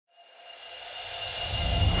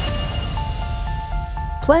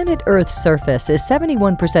Planet Earth's surface is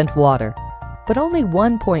 71% water, but only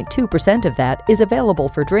 1.2% of that is available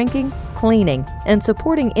for drinking, cleaning, and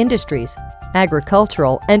supporting industries,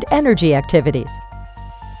 agricultural, and energy activities.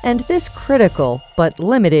 And this critical but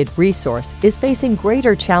limited resource is facing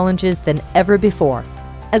greater challenges than ever before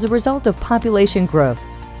as a result of population growth,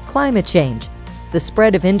 climate change, the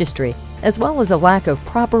spread of industry, as well as a lack of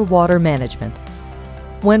proper water management.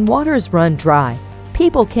 When waters run dry,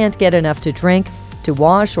 people can't get enough to drink, to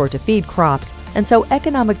wash, or to feed crops, and so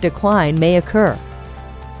economic decline may occur.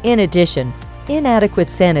 In addition,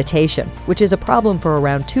 inadequate sanitation, which is a problem for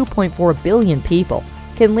around 2.4 billion people,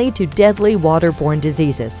 can lead to deadly waterborne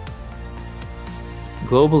diseases.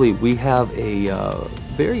 Globally, we have a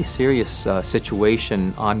very serious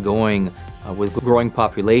situation ongoing with growing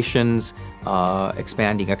populations,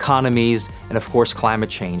 expanding economies, and of course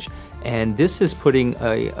climate change. And this is putting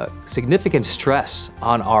a significant stress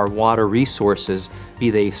on our water resources, be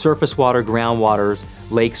they surface water, groundwater,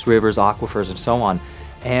 lakes, rivers, aquifers, and so on.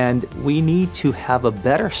 And we need to have a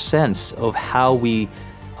better sense of how we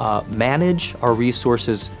manage our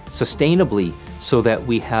resources sustainably so that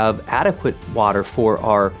we have adequate water for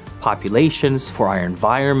our populations, for our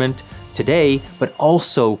environment today, but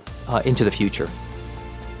also into the future.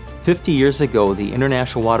 50 years ago, the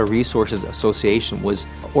International Water Resources Association was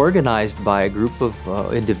organized by a group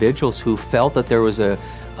of individuals who felt that there was a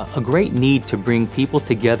great need to bring people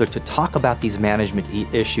together to talk about these management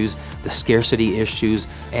issues, the scarcity issues,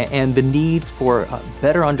 and the need for a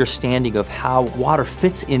better understanding of how water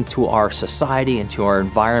fits into our society, into our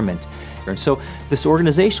environment. And so this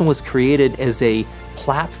organization was created as a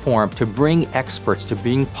platform to bring experts, to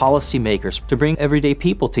bring policymakers, to bring everyday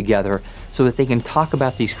people together so that they can talk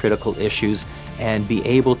about these critical issues and be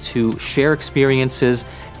able to share experiences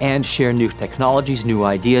and share new technologies, new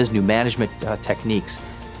ideas, new management techniques.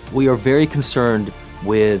 We are very concerned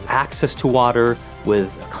with access to water,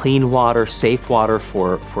 with clean water, safe water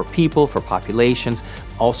for people, for populations,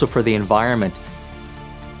 also for the environment.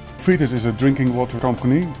 Vitens is a drinking water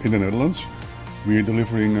company in the Netherlands. We are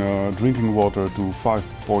delivering drinking water to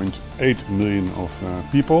 5.8 million of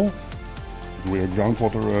people. We're a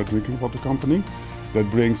groundwater drinking water company that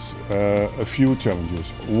brings a few challenges.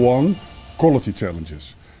 One, quality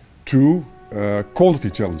challenges. Two,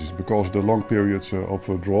 quantity challenges because of the long periods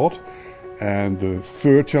of drought. And the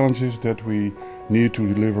third challenge is that we need to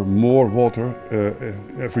deliver more water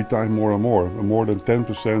every time more and more than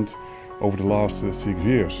 10% over the last 6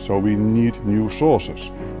 years. So we need new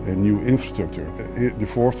sources and new infrastructure. The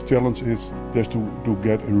fourth challenge is just to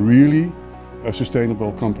get a really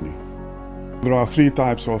sustainable company. There are three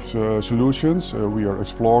types of solutions we are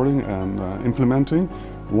exploring and implementing.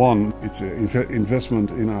 One, it's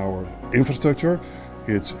investment in our infrastructure.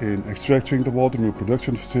 It's in extracting the water, new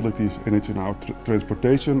production facilities, and it's in our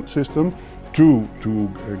transportation system. Two, to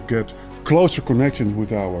get closer connections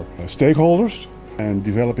with our stakeholders and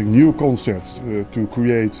developing new concepts to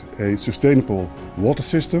create a sustainable water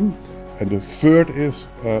system. And the third is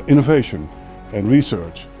innovation and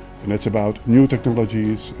research. And that's about new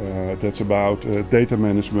technologies, that's about data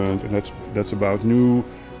management, and that's about new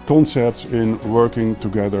concepts in working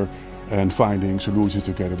together and finding solutions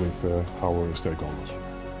together with our stakeholders.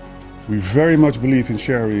 We very much believe in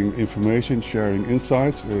sharing information, sharing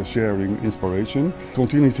insights, sharing inspiration.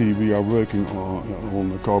 Continuity, we are working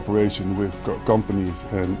on a cooperation with companies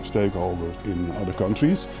and stakeholders in other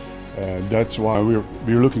countries. That's why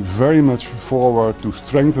we're looking very much forward to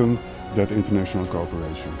strengthen that international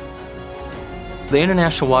cooperation. The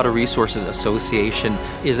International Water Resources Association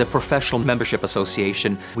is a professional membership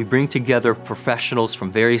association. We bring together professionals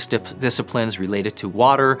from various disciplines related to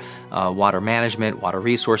water, water management, water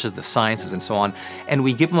resources, the sciences, and so on. And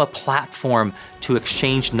we give them a platform to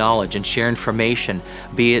exchange knowledge and share information,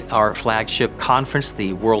 be it our flagship conference,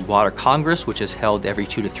 the World Water Congress, which is held every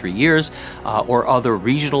 2 to 3 years, or other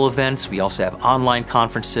regional events. We also have online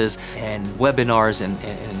conferences and webinars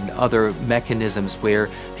and other mechanisms where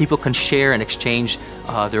people can share and exchange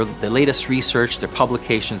the latest research, their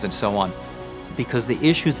publications, and so on. Because the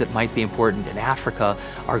issues that might be important in Africa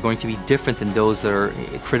are going to be different than those that are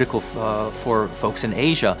critical for folks in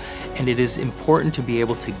Asia. And it is important to be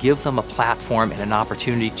able to give them a platform and an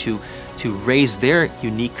opportunity to raise their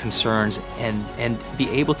unique concerns and be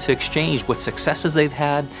able to exchange what successes they've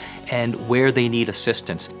had and where they need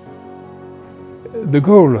assistance. The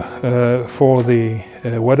goal for the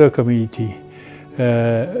water community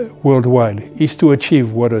worldwide is to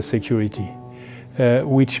achieve water security,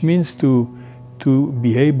 which means to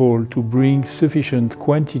be able to bring sufficient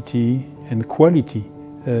quantity and quality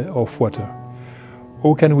of water.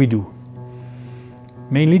 How can we do?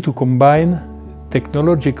 Mainly to combine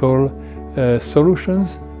technological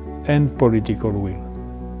solutions and political will.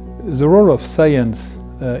 The role of science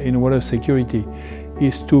in water security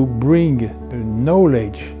is to bring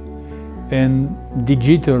knowledge and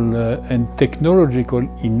digital and technological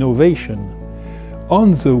innovation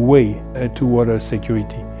on the way to water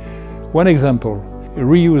security. One example,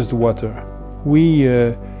 reused water. We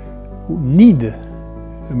need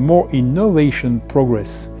more innovation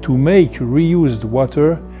progress to make reused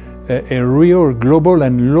water a real global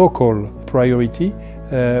and local priority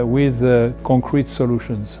with concrete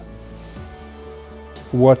solutions.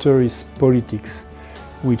 Water is politics,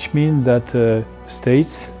 which means that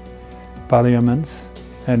states, parliaments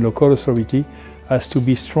and local authority has to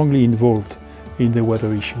be strongly involved in the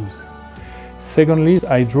water issues. Secondly,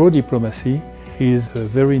 hydro diplomacy is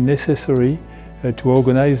very necessary to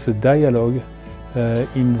organize a dialogue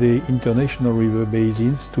in the international river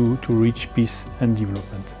basins to reach peace and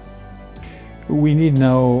development. We need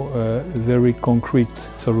now very concrete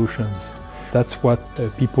solutions. That's what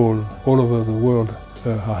people all over the world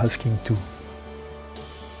are asking too.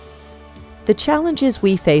 The challenges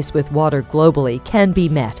we face with water globally can be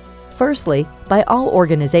met, firstly, by all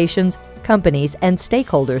organizations, companies, and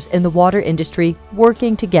stakeholders in the water industry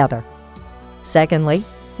working together. Secondly,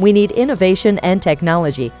 we need innovation and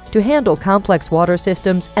technology to handle complex water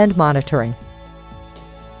systems and monitoring.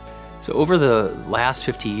 So over the last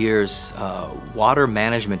 50 years, water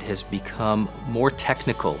management has become more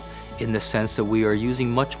technical in the sense that we are using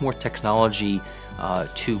much more technology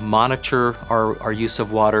to monitor our use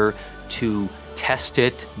of water, to test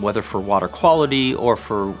it, whether for water quality or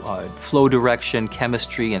for flow direction,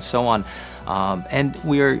 chemistry, and so on. And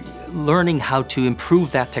we are learning how to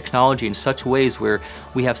improve that technology in such ways where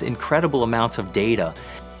we have incredible amounts of data.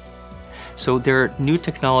 So there are new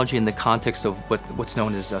technology in the context of what's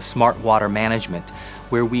known as smart water management,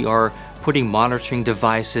 where we are putting monitoring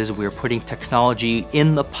devices, we're putting technology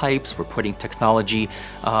in the pipes, we're putting technology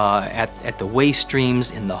at the waste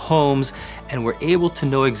streams, in the homes, and we're able to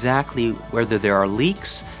know exactly whether there are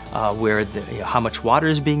leaks, how much water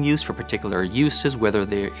is being used for particular uses, whether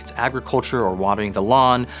it's agriculture or watering the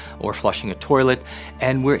lawn or flushing a toilet,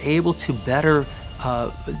 and we're able to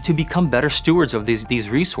become better stewards of these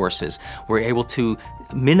resources. We're able to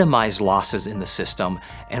minimize losses in the system,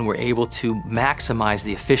 and we're able to maximize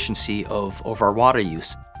the efficiency of our water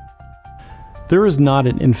use. There is not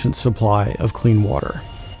an infinite supply of clean water.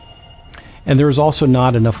 And there is also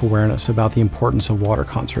not enough awareness about the importance of water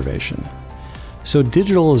conservation. So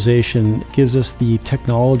digitalization gives us the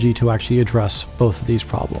technology to actually address both of these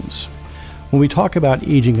problems. When we talk about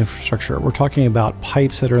aging infrastructure, we're talking about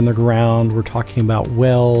pipes that are in the ground, we're talking about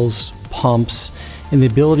wells, pumps, and the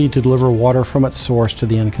ability to deliver water from its source to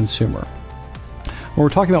the end consumer. When we're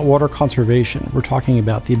talking about water conservation, we're talking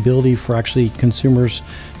about the ability for actually consumers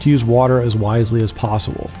to use water as wisely as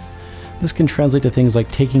possible. This can translate to things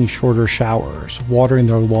like taking shorter showers, watering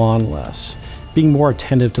their lawn less, being more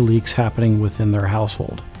attentive to leaks happening within their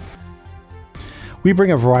household. We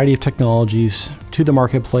bring a variety of technologies to the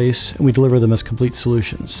marketplace and we deliver them as complete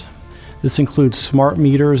solutions. This includes smart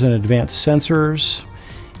meters and advanced sensors,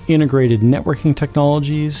 integrated networking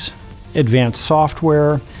technologies, advanced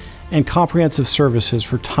software, and comprehensive services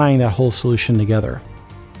for tying that whole solution together.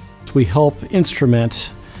 We help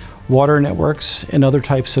instrument water networks and other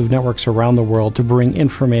types of networks around the world to bring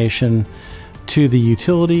information to the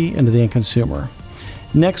utility and to the end consumer.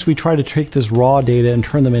 Next, we try to take this raw data and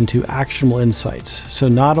turn them into actionable insights. So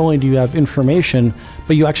not only do you have information,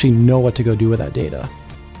 but you actually know what to go do with that data.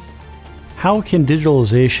 How can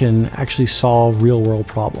digitalization actually solve real-world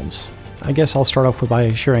problems? I guess I'll start off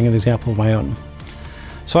by sharing an example of my own.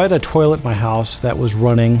 So I had a toilet in my house that was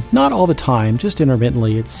running, not all the time, just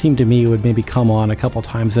intermittently. It seemed to me it would maybe come on a couple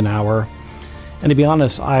times an hour. And to be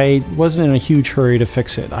honest, I wasn't in a huge hurry to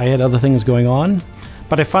fix it. I had other things going on,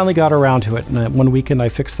 but I finally got around to it. And one weekend I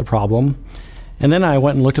fixed the problem. And then I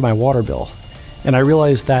went and looked at my water bill. And I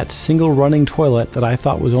realized that single running toilet that I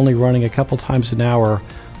thought was only running a couple times an hour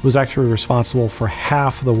was actually responsible for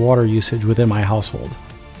half of the water usage within my household.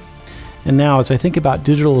 And now, as I think about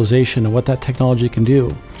digitalization and what that technology can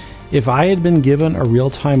do, if I had been given a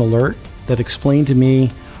real-time alert that explained to me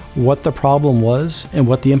what the problem was and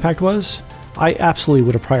what the impact was, I absolutely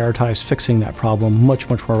would have prioritized fixing that problem much,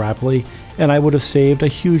 much more rapidly, and I would have saved a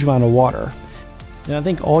huge amount of water. And I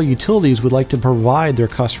think all utilities would like to provide their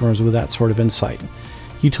customers with that sort of insight.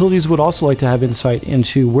 Utilities would also like to have insight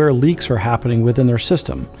into where leaks are happening within their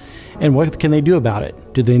system and what can they do about it.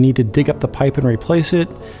 Do they need to dig up the pipe and replace it?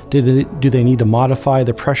 Do they need to modify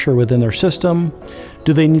the pressure within their system?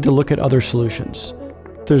 Do they need to look at other solutions?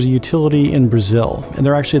 There's a utility in Brazil, and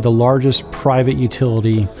they're actually the largest private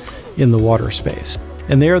utility in the water space.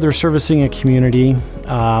 And they're servicing a community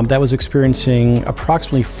that was experiencing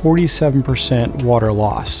approximately 47% water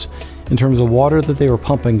loss in terms of water that they were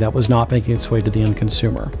pumping that was not making its way to the end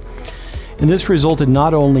consumer. And this resulted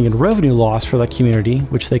not only in revenue loss for that community,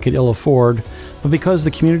 which they could ill afford, but because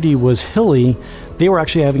the community was hilly, they were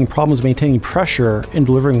actually having problems maintaining pressure in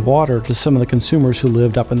delivering water to some of the consumers who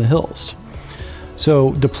lived up in the hills.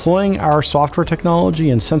 So deploying our software technology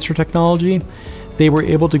and sensor technology, they were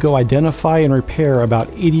able to go identify and repair about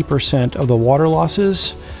 80% of the water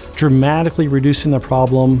losses, dramatically reducing the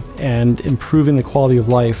problem and improving the quality of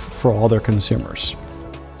life for all their consumers.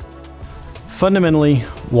 Fundamentally,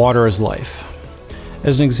 water is life.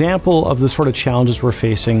 As an example of the sort of challenges we're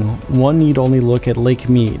facing, one need only look at Lake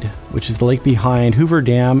Mead, which is the lake behind Hoover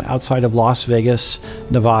Dam outside of Las Vegas,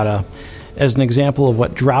 Nevada, as an example of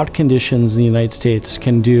what drought conditions in the United States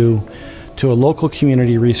can do to a local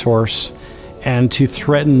community resource and to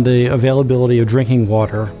threaten the availability of drinking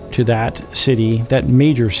water to that city, that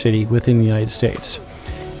major city within the United States.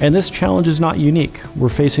 And this challenge is not unique. We're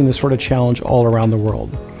facing this sort of challenge all around the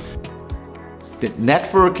world. The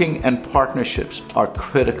networking and partnerships are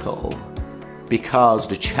critical because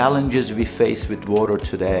the challenges we face with water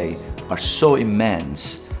today are so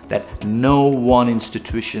immense that no one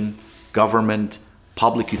institution, government,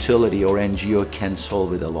 public utility, or NGO can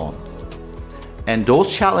solve it alone. And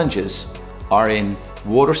those challenges are in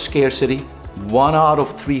water scarcity. 1 out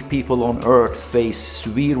of 3 people on Earth face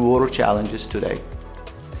severe water challenges today.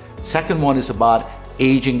 Second one is about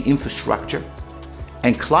aging infrastructure.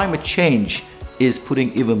 And climate change is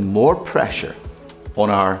putting even more pressure on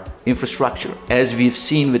our infrastructure, as we've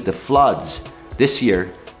seen with the floods this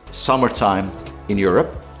year, summertime in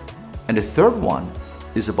Europe. And the third one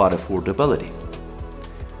is about affordability.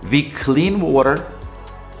 We clean water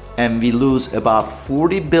and we lose about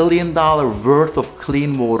 $40 billion worth of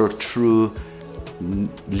clean water through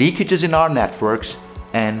leakages in our networks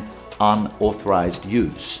and unauthorized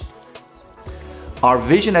use. Our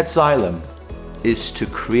vision at Xylem is to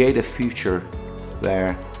create a future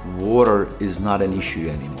where water is not an issue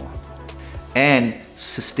anymore. And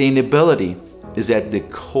sustainability is at the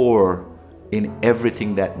core in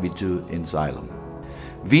everything that we do in Xylem.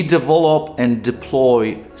 We develop and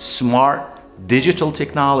deploy smart digital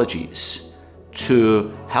technologies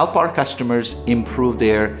to help our customers improve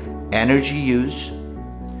their energy use,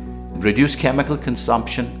 reduce chemical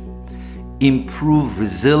consumption, improve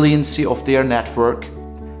resiliency of their network,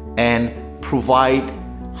 and provide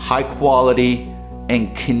high quality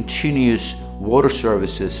and continuous water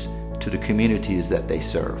services to the communities that they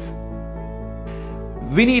serve.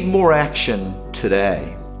 We need more action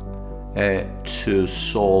today to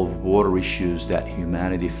solve water issues that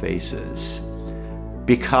humanity faces,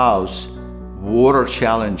 because water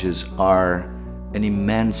challenges are an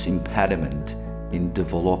immense impediment in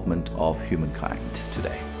development of humankind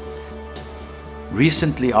today.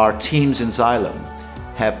 Recently, our teams in Xylem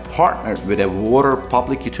have partnered with a water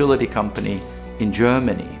public utility company in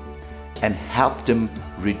Germany and helped them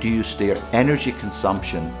reduce their energy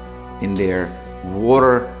consumption in their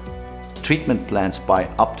water treatment plants by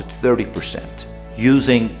up to 30%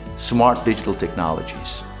 using smart digital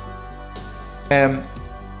technologies.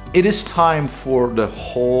 It is time for the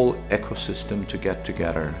whole ecosystem to get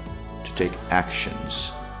together to take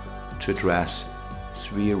actions to address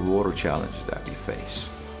severe water challenges that we face.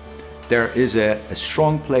 There is a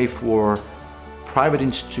strong play for private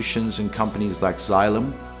institutions and companies like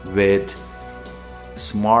Xylem with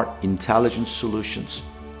smart intelligence solutions.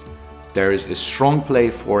 There is a strong play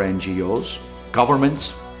for NGOs,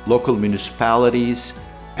 governments, local municipalities,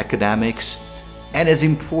 academics, and as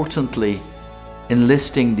importantly,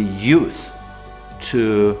 enlisting the youth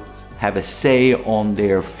to have a say on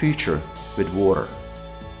their future with water.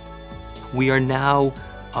 We are now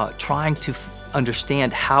trying to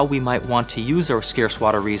understand how we might want to use our scarce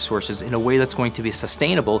water resources in a way that's going to be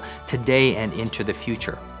sustainable today and into the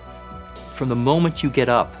future. From the moment you get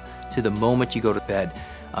up to the moment you go to bed,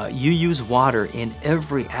 you use water in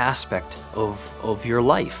every aspect of your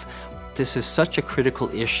life. This is such a critical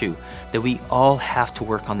issue that we all have to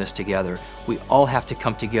work on this together. We all have to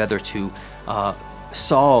come together to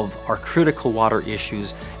solve our critical water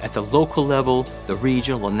issues at the local level, the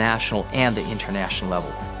regional, the national, and the international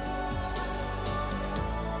level.